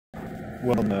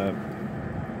welding the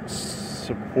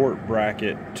support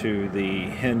bracket to the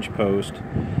hinge post,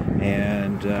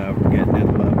 and we're getting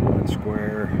it level and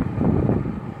square.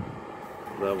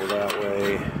 Level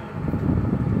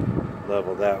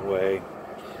that way.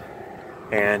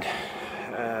 And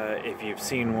if you've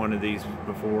seen one of these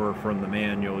before from the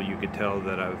manual, you could tell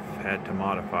that I've had to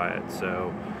modify it.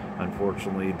 So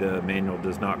unfortunately the manual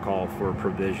does not call for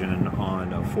provision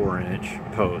on a 4-inch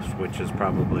post, which is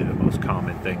probably the most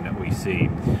common thing that we see.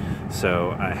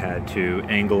 So I had to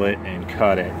angle it and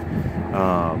cut it,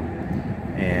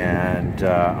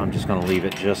 I'm just going to leave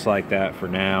it just like that for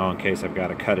now in case I've got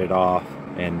to cut it off,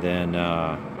 and then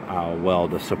I'll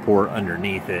weld a support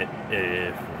underneath it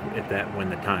when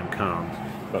the time comes.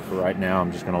 But for right now,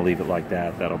 I'm just going to leave it like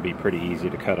that. That'll be pretty easy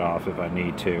to cut off if I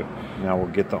need to. Now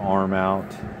we'll get the arm out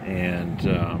and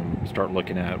start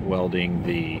looking at welding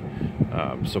the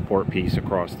support piece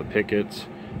across the pickets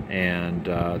and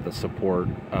the support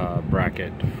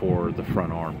bracket for the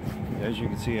front arm. As you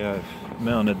can see, I've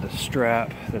mounted the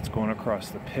strap that's going across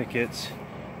the pickets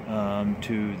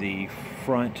to the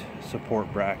front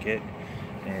support bracket,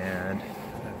 and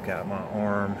I've got my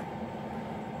arm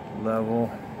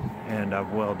level, and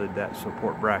I've welded that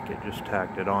support bracket, just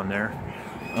tacked it on there.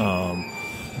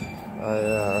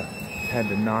 I had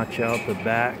to notch out the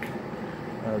back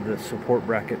of the support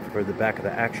bracket for the back of the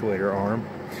actuator arm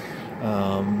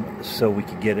so we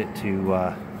could get it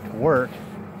to work.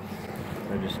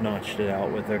 I just notched it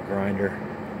out with a grinder.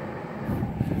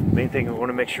 Main thing we want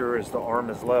to make sure is the arm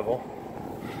is level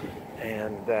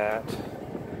and that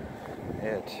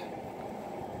it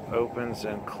opens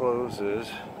and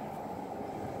closes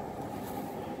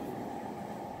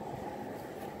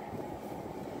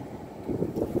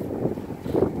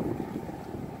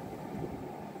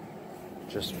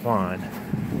just fine.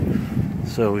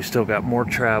 So we still got more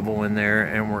travel in there,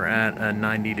 and we're at a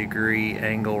 90-degree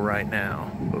angle right now.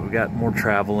 But we got more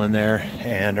travel in there,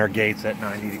 and our gate's at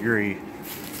 90 degrees.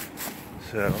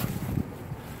 So,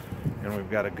 and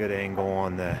we've got a good angle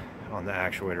on the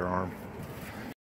actuator arm.